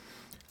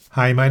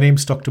Hi, my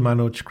name's Dr.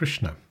 Manoj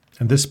Krishna,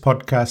 and this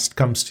podcast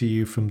comes to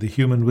you from the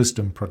Human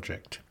Wisdom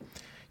Project.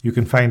 You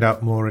can find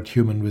out more at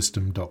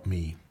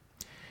humanwisdom.me.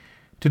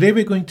 Today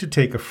we're going to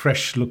take a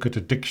fresh look at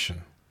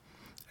addiction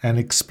and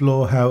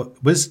explore how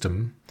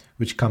wisdom,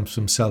 which comes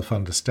from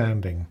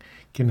self-understanding,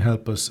 can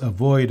help us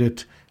avoid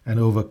it and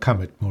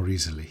overcome it more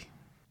easily.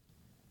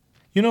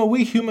 You know,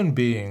 we human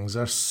beings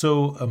are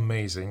so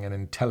amazing and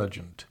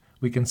intelligent.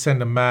 We can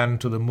send a man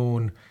to the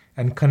moon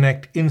and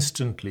connect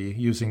instantly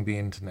using the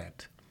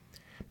internet.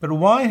 But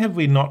why have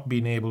we not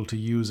been able to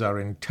use our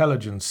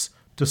intelligence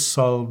to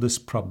solve this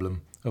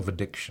problem of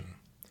addiction?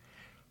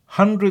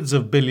 Hundreds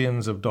of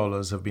billions of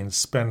dollars have been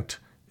spent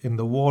in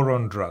the war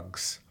on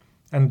drugs,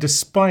 and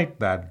despite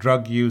that,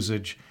 drug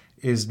usage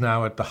is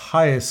now at the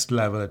highest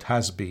level it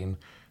has been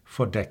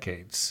for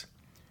decades.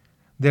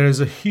 There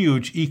is a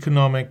huge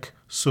economic,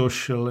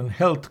 social, and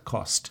health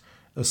cost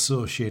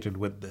associated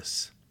with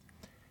this.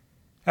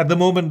 At the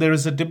moment, there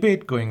is a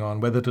debate going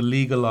on whether to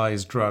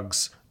legalize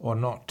drugs or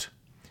not,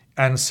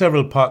 and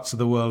several parts of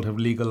the world have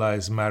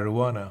legalized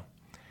marijuana.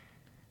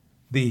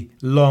 The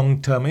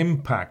long-term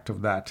impact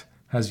of that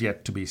has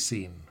yet to be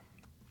seen.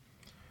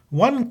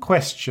 One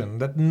question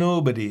that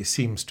nobody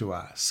seems to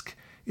ask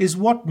is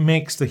what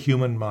makes the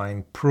human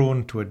mind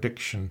prone to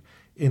addiction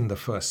in the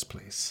first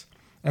place?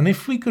 And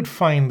if we could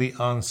find the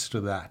answer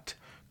to that,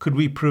 could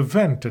we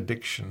prevent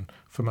addiction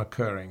from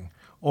occurring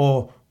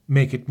or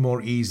make it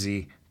more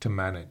easy to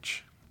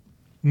manage?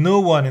 No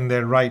one in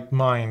their right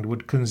mind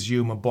would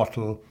consume a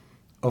bottle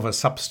of a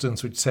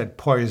substance which said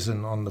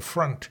poison on the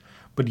front,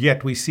 but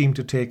yet we seem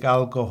to take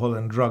alcohol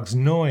and drugs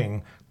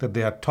knowing that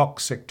they are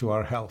toxic to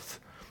our health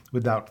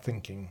without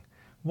thinking.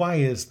 Why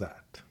is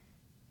that?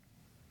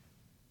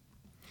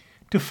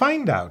 To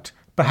find out,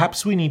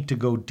 perhaps we need to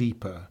go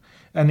deeper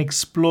and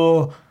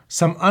explore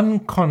some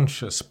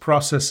unconscious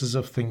processes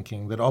of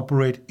thinking that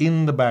operate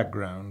in the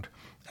background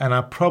and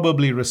are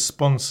probably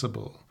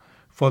responsible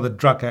for the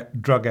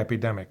drug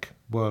epidemic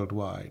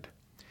worldwide.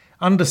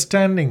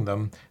 Understanding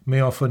them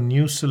may offer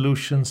new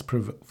solutions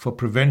for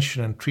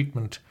prevention and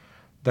treatment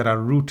that are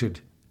rooted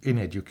in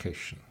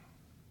education.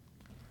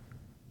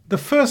 The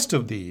first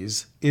of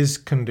these is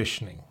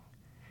conditioning.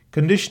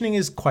 Conditioning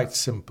is quite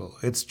simple.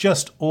 It's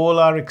just all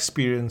our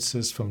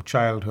experiences from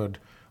childhood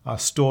are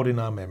stored in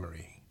our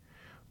memory.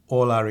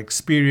 All our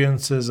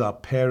experiences, our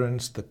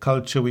parents, the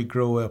culture we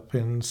grow up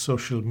in,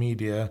 social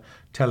media,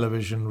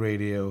 television,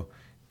 radio,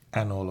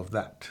 and all of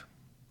that.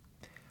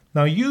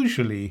 Now,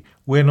 usually,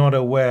 we're not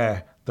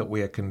aware that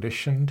we are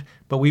conditioned,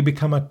 but we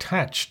become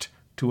attached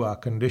to our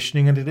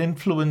conditioning, and it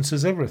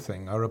influences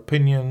everything, our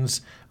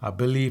opinions, our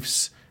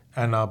beliefs,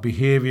 and our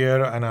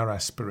behavior and our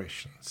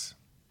aspirations.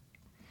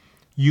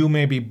 You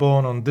may be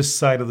born on this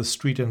side of the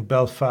street in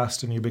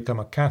Belfast and you become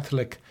a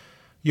Catholic.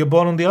 You're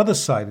born on the other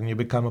side and you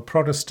become a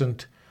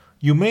Protestant.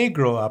 You may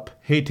grow up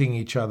hating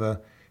each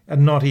other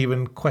and not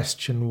even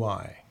question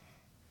why.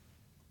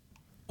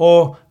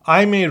 Or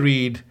I may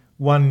read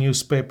one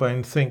newspaper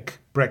and think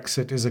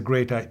Brexit is a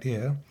great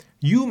idea.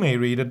 You may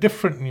read a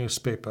different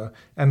newspaper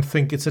and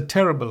think it's a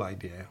terrible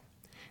idea.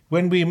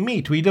 When we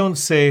meet, we don't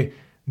say,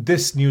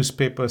 this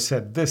newspaper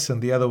said this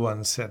and the other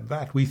one said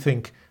that. We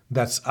think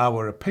that's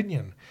our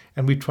opinion,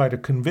 and we try to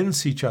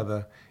convince each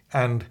other,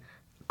 and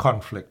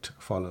conflict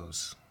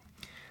follows.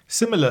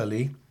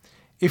 Similarly,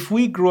 if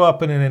we grow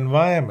up in an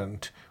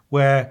environment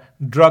where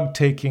drug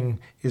taking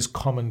is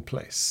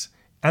commonplace,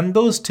 and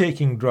those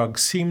taking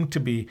drugs seem to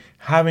be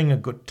having a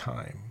good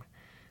time,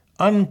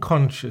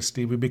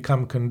 unconsciously we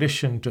become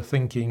conditioned to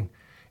thinking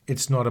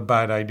it's not a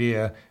bad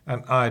idea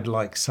and I'd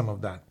like some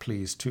of that,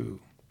 please, too.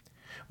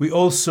 We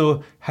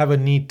also have a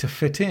need to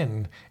fit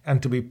in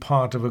and to be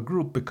part of a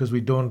group because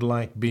we don't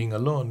like being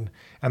alone,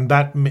 and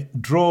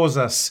that draws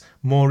us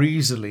more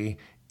easily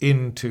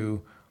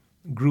into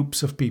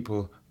groups of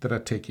people that are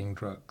taking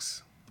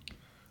drugs.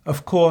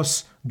 Of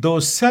course,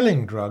 those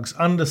selling drugs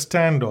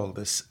understand all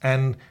this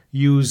and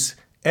use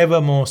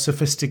ever more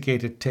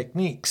sophisticated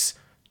techniques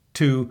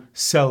to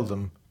sell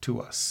them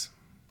to us.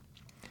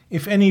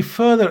 If any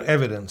further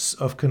evidence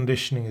of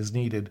conditioning is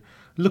needed,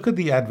 look at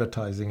the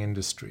advertising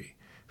industry.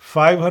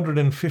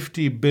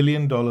 $550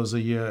 billion a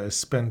year is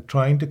spent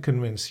trying to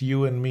convince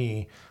you and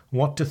me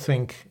what to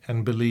think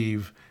and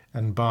believe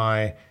and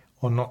buy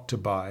or not to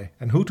buy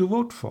and who to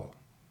vote for.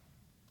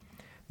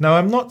 Now,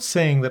 I'm not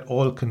saying that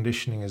all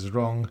conditioning is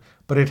wrong,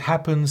 but it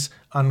happens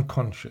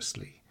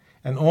unconsciously,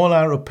 and all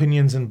our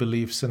opinions and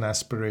beliefs and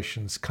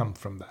aspirations come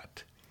from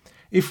that.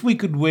 If we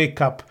could wake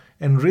up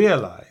and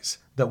realize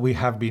that we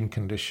have been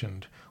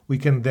conditioned, we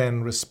can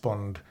then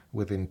respond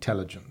with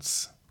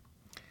intelligence.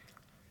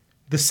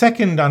 The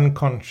second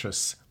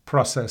unconscious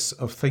process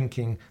of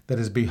thinking that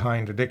is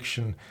behind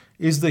addiction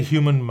is the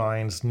human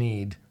mind's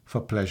need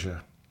for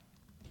pleasure.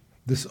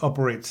 This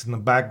operates in the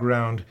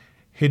background,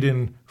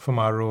 hidden from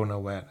our own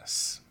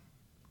awareness.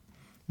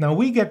 Now,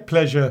 we get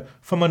pleasure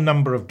from a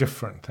number of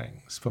different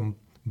things, from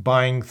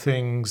buying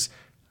things,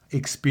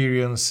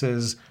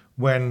 experiences,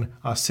 when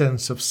our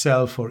sense of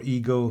self or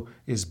ego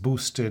is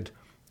boosted,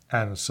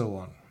 and so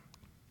on.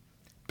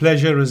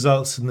 Pleasure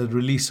results in the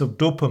release of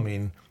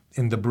dopamine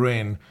in the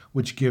brain,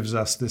 which gives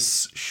us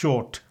this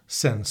short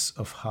sense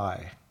of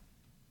high.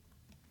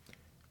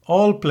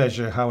 All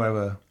pleasure,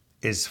 however,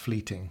 is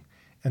fleeting,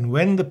 and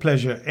when the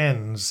pleasure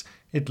ends,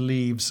 it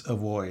leaves a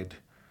void.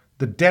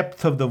 The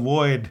depth of the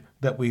void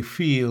that we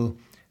feel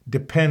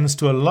depends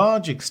to a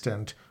large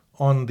extent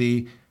on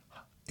the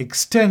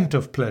extent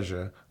of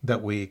pleasure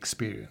that we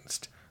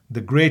experienced.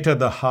 The greater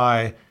the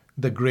high,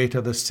 the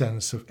greater the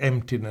sense of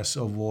emptiness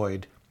or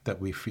void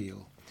that we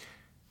feel.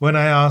 When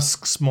I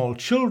ask small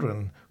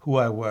children who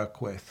I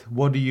work with,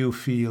 what do you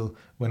feel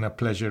when a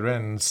pleasure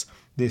ends?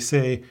 They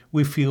say,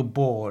 we feel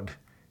bored,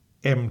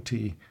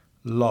 empty,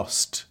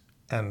 lost,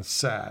 and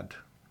sad.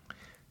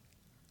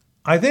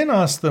 I then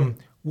ask them,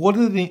 what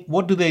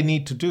do they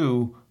need to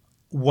do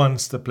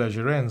once the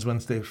pleasure ends,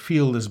 once they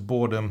feel this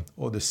boredom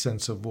or this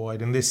sense of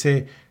void? And they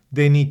say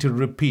they need to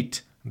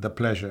repeat the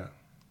pleasure.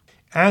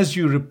 As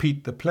you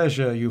repeat the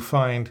pleasure, you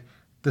find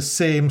the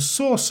same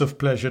source of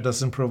pleasure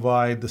doesn't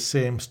provide the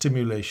same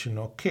stimulation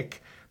or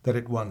kick that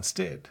it once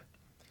did.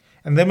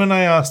 And then when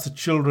I ask the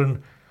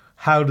children,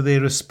 how do they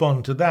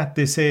respond to that?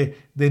 They say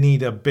they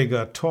need a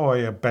bigger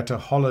toy, a better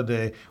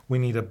holiday, we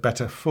need a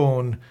better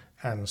phone,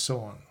 and so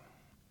on.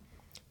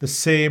 The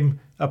same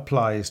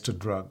applies to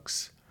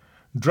drugs.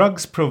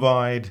 Drugs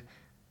provide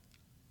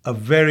a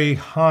very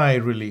high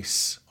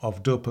release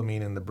of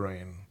dopamine in the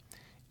brain.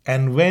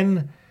 And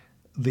when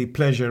the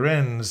pleasure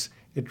ends,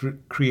 it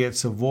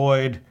creates a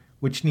void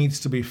which needs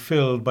to be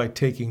filled by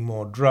taking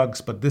more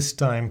drugs, but this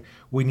time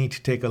we need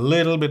to take a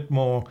little bit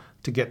more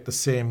to get the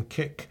same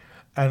kick,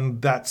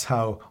 and that's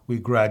how we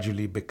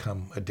gradually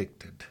become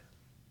addicted.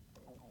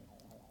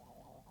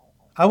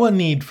 Our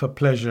need for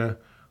pleasure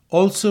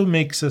also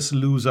makes us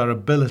lose our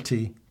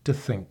ability to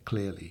think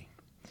clearly.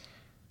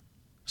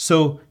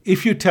 So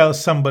if you tell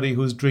somebody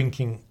who's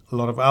drinking a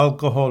lot of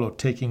alcohol or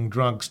taking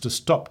drugs to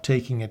stop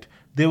taking it,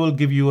 they will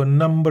give you a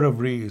number of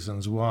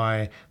reasons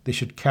why they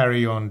should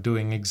carry on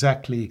doing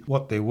exactly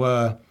what they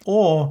were.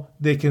 Or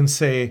they can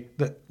say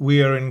that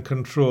we are in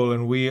control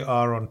and we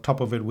are on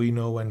top of it, we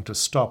know when to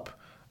stop,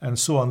 and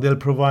so on. They'll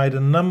provide a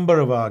number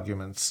of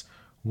arguments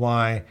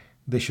why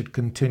they should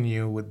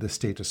continue with the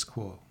status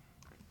quo.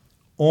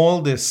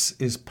 All this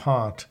is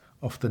part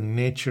of the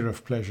nature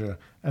of pleasure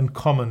and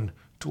common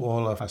to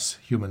all of us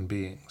human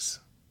beings.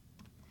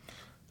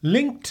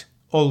 Linked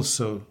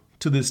also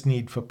to this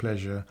need for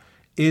pleasure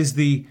is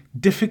the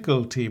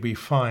difficulty we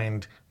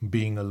find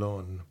being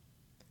alone.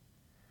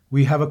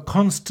 We have a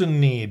constant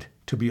need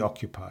to be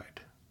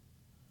occupied.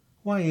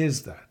 Why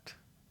is that?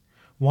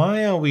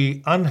 Why are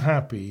we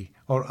unhappy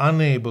or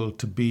unable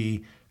to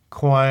be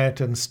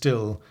quiet and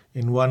still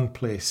in one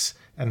place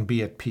and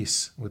be at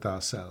peace with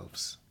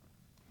ourselves?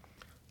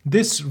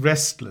 This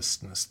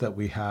restlessness that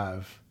we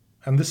have,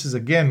 and this is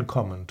again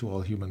common to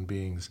all human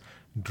beings,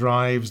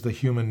 drives the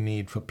human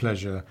need for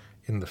pleasure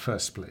in the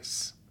first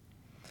place.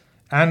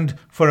 And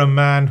for a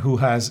man who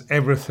has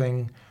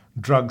everything,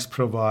 drugs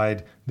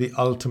provide the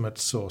ultimate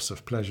source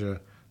of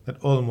pleasure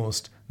that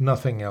almost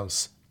nothing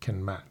else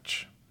can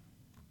match.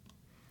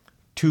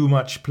 Too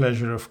much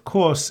pleasure, of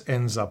course,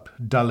 ends up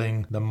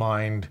dulling the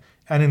mind,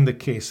 and in the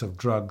case of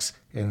drugs,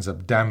 ends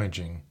up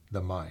damaging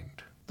the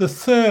mind. The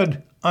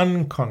third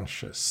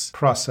unconscious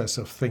process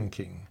of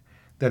thinking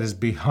that is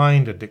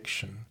behind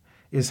addiction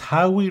is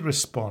how we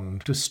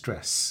respond to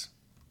stress.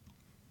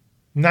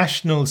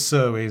 National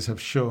surveys have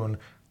shown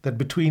that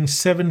between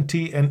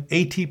 70 and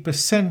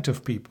 80%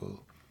 of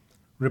people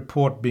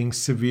report being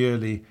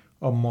severely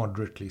or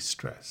moderately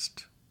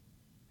stressed.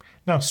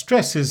 Now,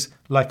 stress is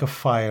like a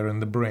fire in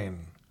the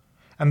brain,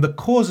 and the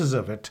causes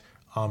of it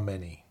are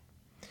many.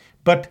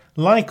 But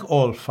like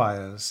all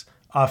fires,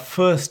 our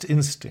first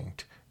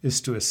instinct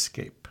is to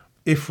escape.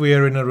 If we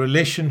are in a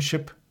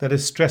relationship that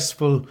is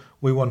stressful,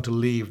 we want to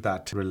leave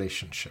that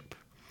relationship.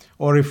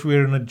 Or if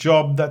we're in a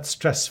job that's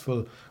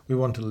stressful, we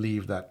want to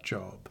leave that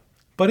job.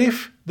 But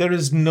if there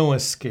is no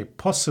escape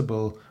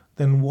possible,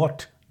 then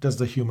what does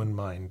the human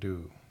mind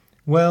do?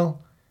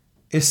 Well,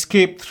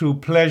 escape through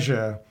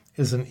pleasure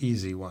is an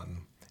easy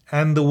one,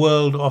 and the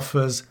world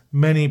offers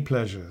many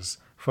pleasures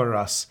for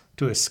us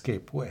to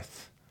escape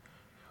with.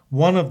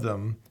 One of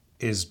them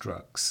is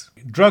drugs.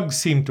 Drugs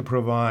seem to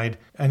provide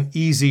an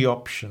easy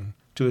option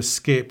to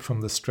escape from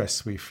the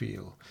stress we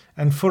feel.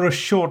 And for a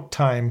short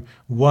time,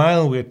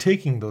 while we're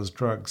taking those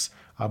drugs,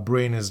 our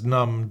brain is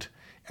numbed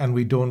and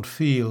we don't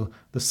feel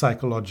the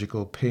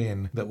psychological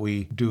pain that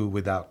we do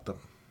without them.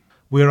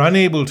 We're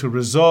unable to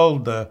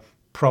resolve the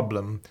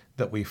problem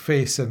that we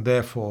face, and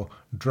therefore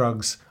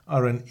drugs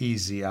are an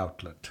easy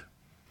outlet.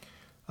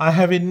 I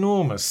have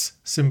enormous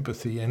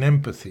sympathy and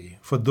empathy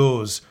for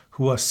those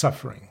who are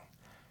suffering.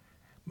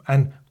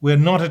 And we're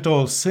not at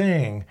all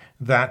saying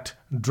that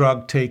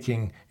drug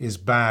taking is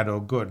bad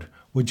or good.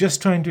 We're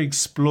just trying to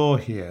explore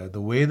here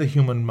the way the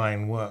human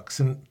mind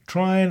works and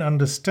try and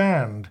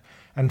understand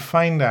and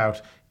find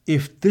out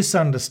if this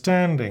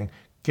understanding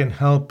can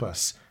help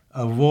us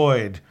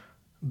avoid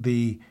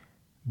the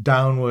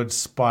downward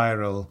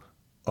spiral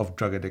of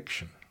drug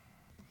addiction.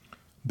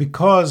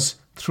 Because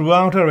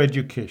throughout our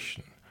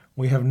education,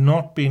 we have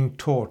not been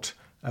taught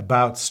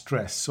about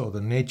stress or the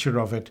nature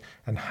of it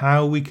and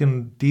how we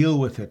can deal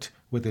with it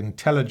with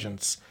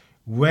intelligence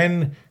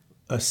when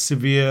a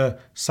severe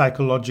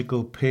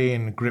psychological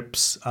pain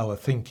grips our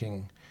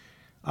thinking.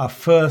 Our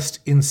first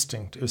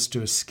instinct is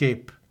to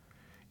escape,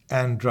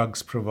 and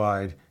drugs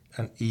provide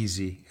an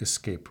easy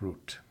escape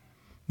route.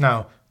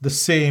 Now, the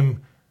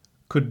same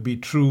could be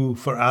true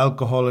for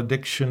alcohol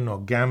addiction or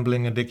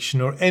gambling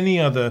addiction or any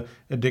other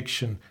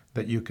addiction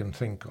that you can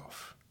think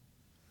of.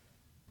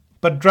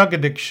 But drug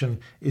addiction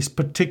is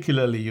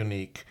particularly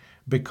unique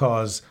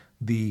because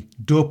the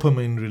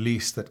dopamine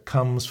release that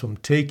comes from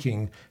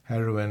taking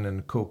heroin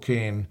and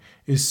cocaine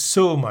is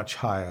so much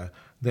higher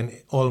than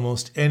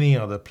almost any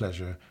other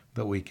pleasure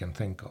that we can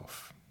think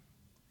of.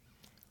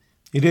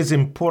 It is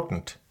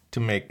important to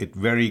make it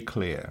very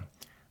clear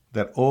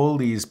that all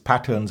these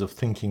patterns of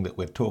thinking that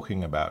we're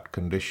talking about,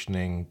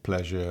 conditioning,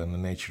 pleasure, and the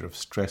nature of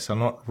stress, are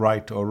not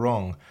right or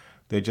wrong.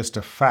 They're just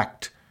a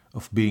fact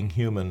of being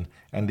human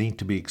and need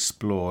to be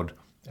explored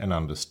and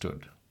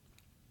understood.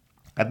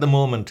 At the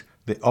moment,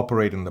 they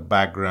operate in the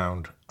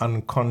background,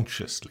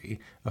 unconsciously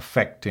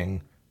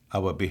affecting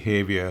our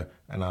behavior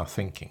and our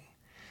thinking.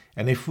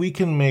 And if we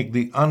can make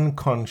the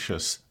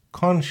unconscious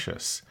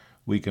conscious,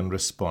 we can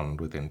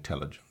respond with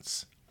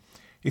intelligence.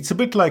 It's a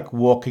bit like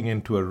walking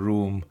into a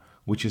room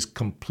which is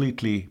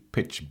completely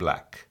pitch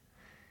black.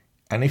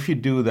 And if you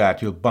do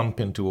that, you'll bump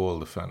into all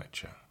the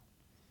furniture.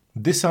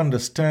 This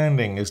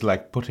understanding is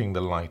like putting the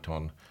light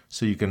on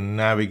so you can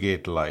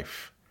navigate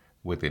life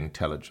with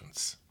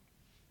intelligence.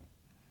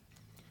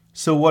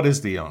 So what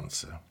is the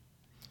answer?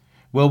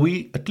 Well,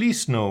 we at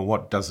least know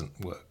what doesn't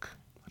work.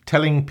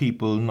 Telling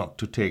people not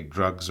to take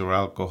drugs or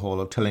alcohol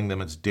or telling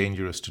them it's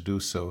dangerous to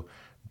do so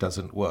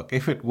doesn't work.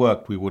 If it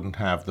worked, we wouldn't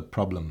have the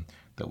problem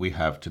that we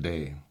have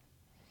today.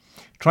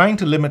 Trying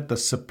to limit the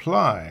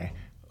supply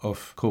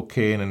of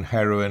cocaine and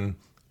heroin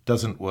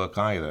doesn't work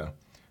either,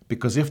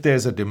 because if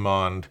there's a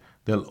demand,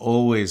 there'll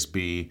always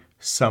be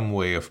some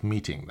way of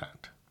meeting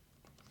that.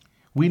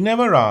 We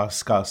never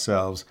ask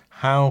ourselves,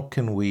 how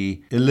can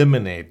we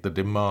eliminate the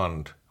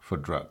demand for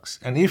drugs?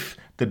 And if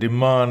the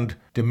demand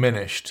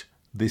diminished,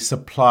 the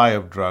supply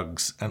of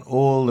drugs and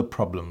all the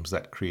problems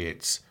that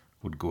creates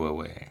would go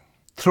away.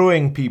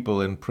 Throwing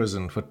people in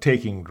prison for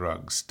taking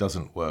drugs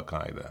doesn't work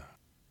either.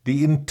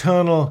 The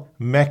internal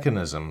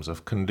mechanisms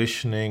of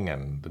conditioning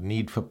and the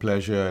need for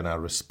pleasure and our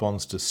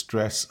response to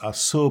stress are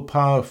so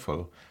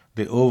powerful,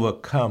 they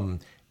overcome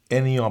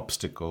any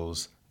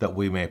obstacles that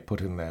we may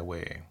put in their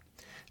way.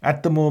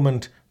 At the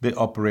moment, they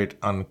operate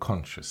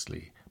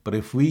unconsciously, but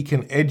if we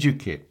can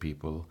educate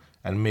people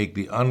and make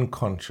the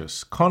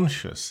unconscious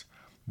conscious,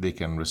 they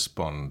can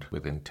respond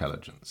with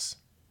intelligence.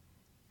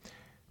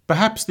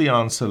 Perhaps the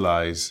answer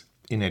lies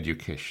in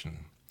education.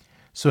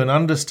 So an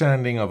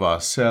understanding of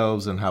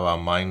ourselves and how our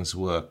minds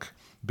work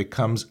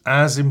becomes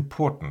as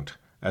important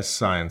as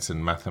science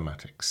and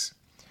mathematics.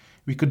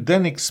 We could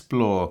then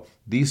explore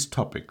these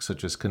topics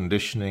such as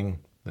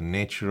conditioning, the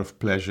nature of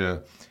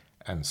pleasure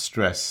and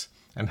stress,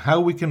 and how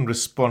we can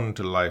respond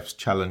to life's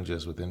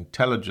challenges with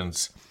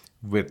intelligence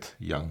with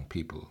young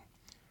people.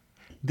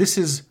 This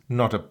is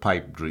not a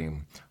pipe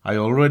dream. I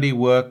already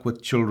work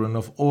with children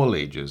of all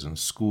ages in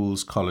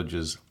schools,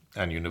 colleges,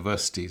 and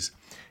universities,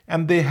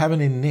 and they have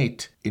an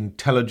innate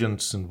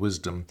intelligence and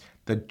wisdom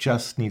that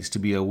just needs to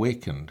be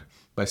awakened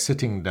by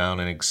sitting down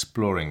and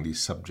exploring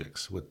these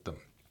subjects with them.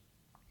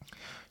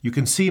 You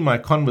can see my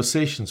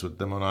conversations with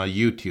them on our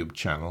YouTube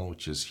channel,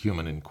 which is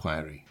Human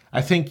Inquiry.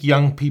 I think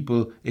young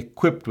people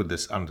equipped with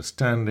this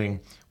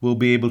understanding will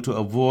be able to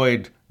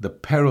avoid the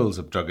perils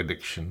of drug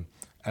addiction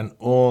and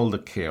all the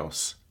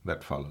chaos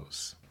that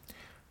follows.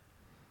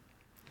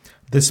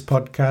 This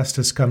podcast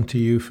has come to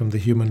you from the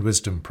Human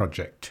Wisdom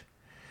Project.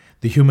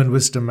 The Human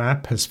Wisdom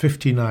app has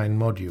 59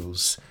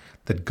 modules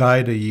that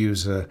guide a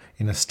user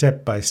in a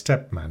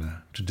step-by-step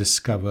manner to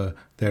discover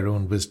their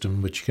own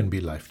wisdom, which can be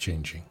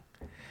life-changing.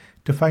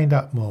 To find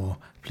out more,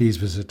 please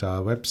visit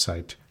our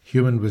website,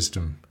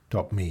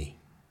 humanwisdom.me.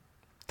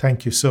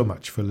 Thank you so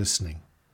much for listening.